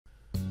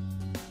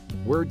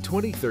Word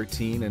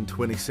 2013 and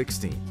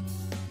 2016.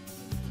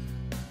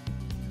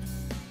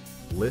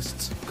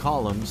 Lists,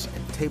 columns,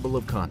 and table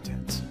of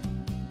contents.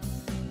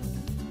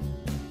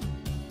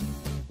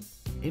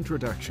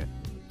 Introduction.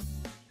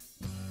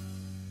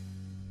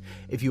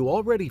 If you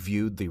already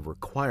viewed the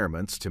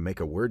requirements to make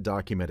a Word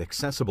document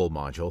accessible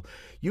module,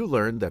 you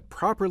learned that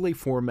properly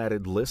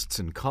formatted lists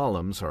and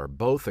columns are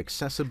both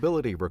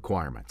accessibility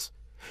requirements.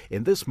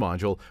 In this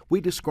module, we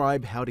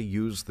describe how to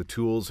use the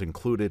tools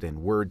included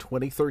in Word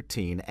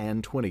 2013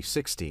 and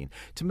 2016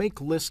 to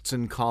make lists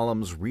and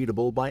columns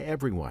readable by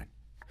everyone.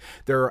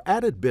 There are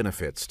added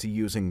benefits to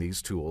using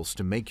these tools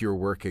to make your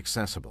work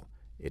accessible.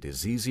 It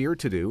is easier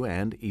to do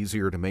and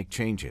easier to make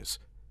changes.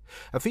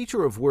 A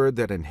feature of Word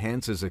that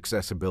enhances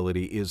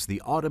accessibility is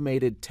the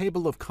automated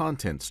Table of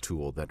Contents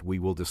tool that we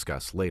will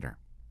discuss later.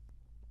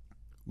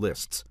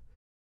 Lists.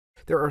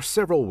 There are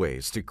several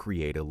ways to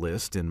create a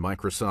list in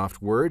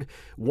Microsoft Word.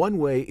 One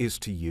way is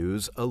to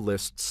use a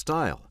list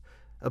style.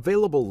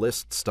 Available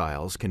list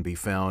styles can be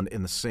found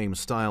in the same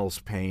styles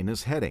pane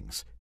as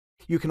headings.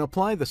 You can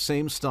apply the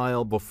same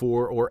style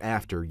before or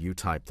after you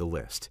type the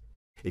list.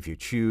 If you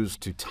choose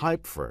to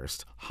type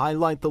first,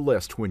 highlight the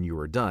list when you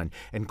are done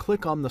and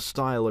click on the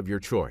style of your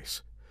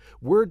choice.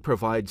 Word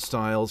provides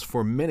styles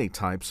for many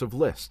types of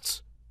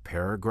lists: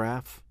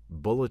 paragraph,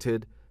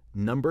 bulleted,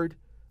 numbered,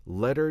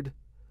 lettered,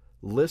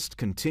 list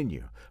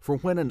continue for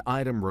when an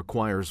item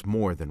requires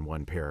more than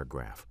one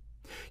paragraph.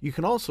 You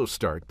can also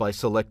start by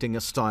selecting a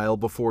style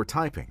before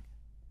typing.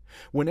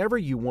 Whenever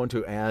you want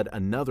to add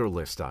another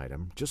list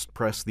item, just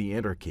press the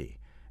Enter key,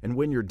 and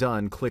when you're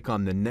done, click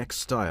on the next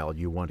style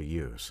you want to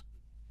use.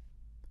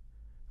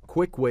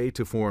 Quick way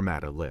to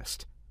format a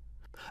list.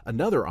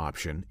 Another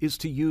option is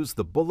to use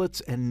the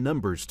Bullets and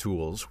Numbers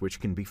tools, which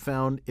can be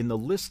found in the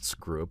Lists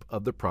group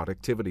of the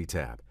Productivity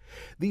tab.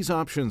 These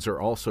options are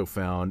also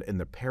found in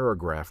the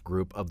Paragraph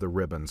group of the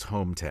Ribbons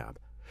Home tab.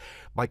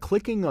 By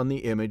clicking on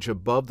the image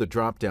above the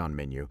drop-down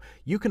menu,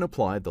 you can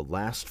apply the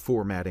last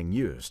formatting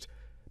used.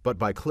 But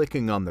by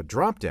clicking on the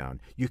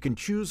drop-down, you can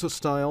choose a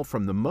style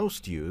from the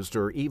most used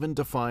or even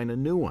define a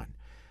new one.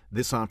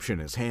 This option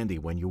is handy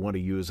when you want to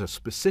use a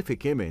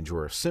specific image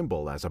or a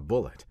symbol as a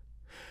bullet.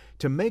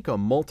 To make a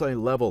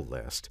multi-level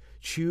list,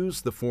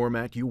 choose the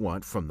format you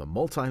want from the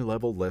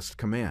multi-level list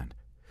command.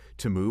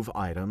 To move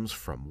items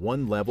from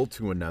one level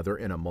to another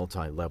in a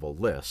multi-level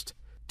list,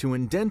 to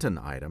indent an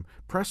item,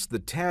 press the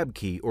Tab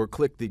key or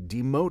click the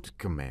Demote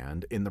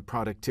command in the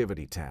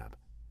Productivity tab.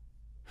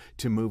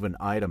 To move an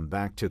item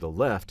back to the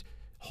left,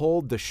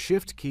 hold the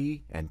Shift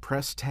key and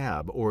press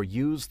Tab or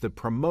use the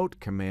Promote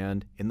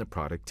command in the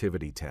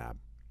Productivity tab.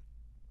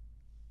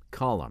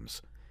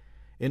 Columns.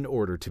 In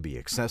order to be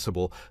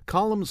accessible,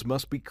 columns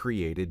must be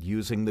created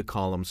using the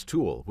Columns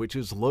tool, which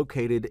is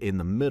located in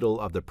the middle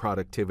of the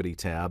Productivity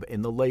tab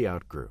in the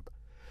Layout group.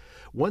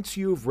 Once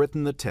you've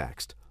written the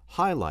text,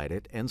 highlight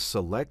it and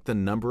select the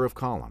number of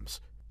columns.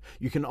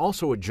 You can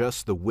also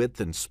adjust the width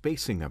and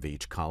spacing of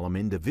each column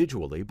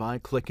individually by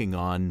clicking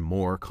on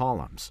More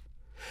Columns.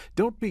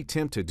 Don't be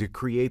tempted to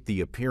create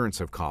the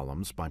appearance of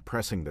columns by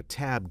pressing the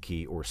Tab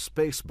key or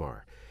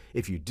spacebar.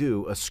 If you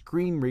do, a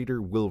screen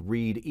reader will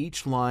read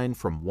each line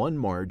from one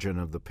margin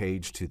of the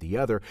page to the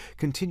other,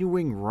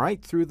 continuing right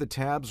through the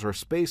tabs or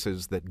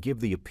spaces that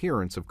give the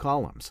appearance of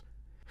columns.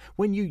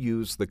 When you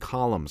use the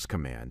Columns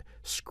command,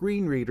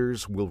 screen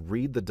readers will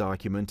read the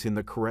document in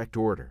the correct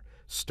order.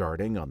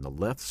 Starting on the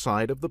left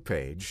side of the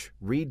page,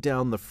 read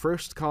down the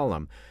first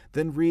column,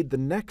 then read the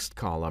next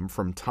column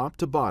from top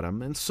to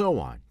bottom, and so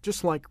on,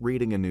 just like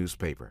reading a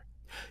newspaper.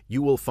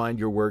 You will find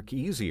your work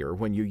easier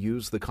when you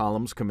use the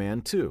Columns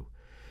command too.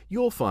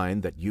 You'll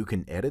find that you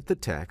can edit the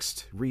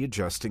text,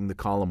 readjusting the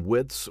column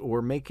widths,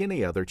 or make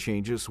any other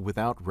changes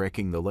without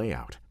wrecking the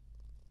layout.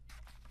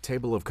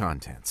 Table of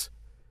Contents.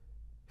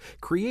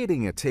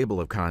 Creating a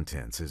table of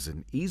contents is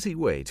an easy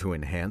way to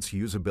enhance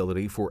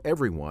usability for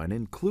everyone,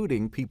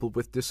 including people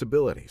with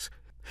disabilities.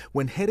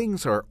 When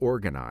headings are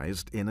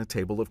organized in a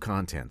table of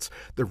contents,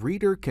 the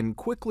reader can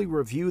quickly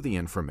review the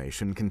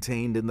information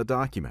contained in the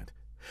document.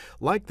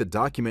 Like the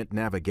document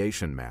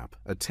navigation map,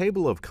 a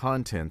table of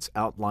contents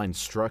outlines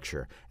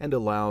structure and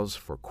allows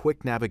for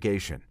quick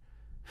navigation.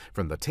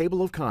 From the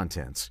table of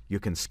contents, you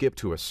can skip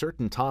to a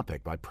certain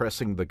topic by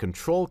pressing the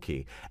Control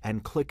key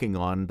and clicking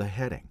on the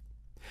heading.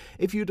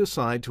 If you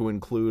decide to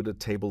include a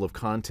table of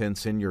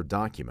contents in your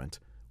document,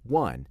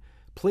 1.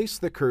 Place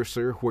the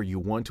cursor where you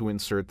want to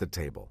insert the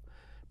table.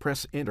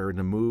 Press Enter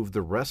to move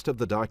the rest of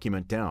the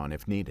document down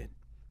if needed.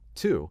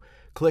 2.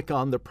 Click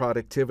on the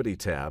Productivity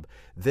tab,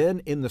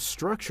 then in the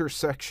Structure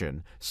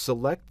section,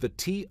 select the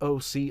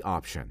TOC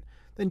option,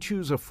 then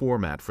choose a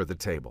format for the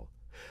table.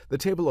 The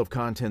Table of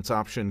Contents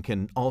option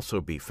can also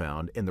be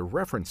found in the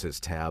References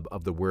tab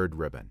of the Word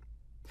ribbon.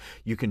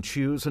 You can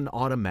choose an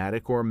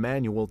automatic or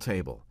manual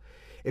table.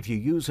 If you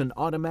use an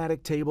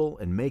automatic table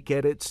and make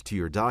edits to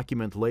your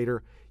document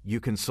later, you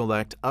can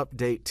select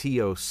Update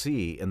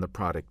TOC in the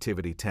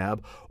Productivity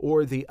tab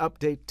or the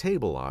Update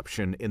Table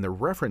option in the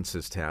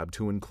References tab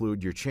to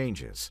include your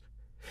changes.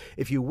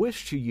 If you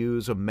wish to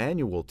use a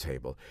manual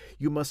table,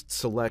 you must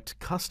select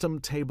Custom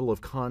Table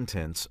of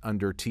Contents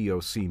under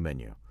TOC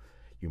menu.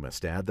 You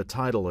must add the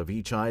title of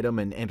each item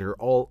and enter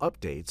all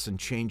updates and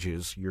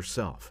changes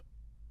yourself.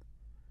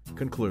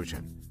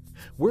 Conclusion.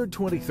 Word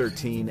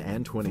 2013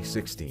 and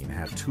 2016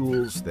 have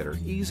tools that are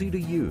easy to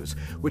use,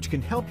 which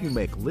can help you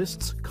make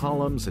lists,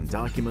 columns, and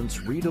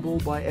documents readable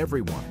by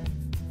everyone.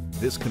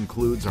 This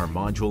concludes our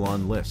module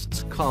on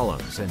lists,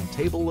 columns, and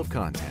table of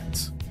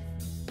contents.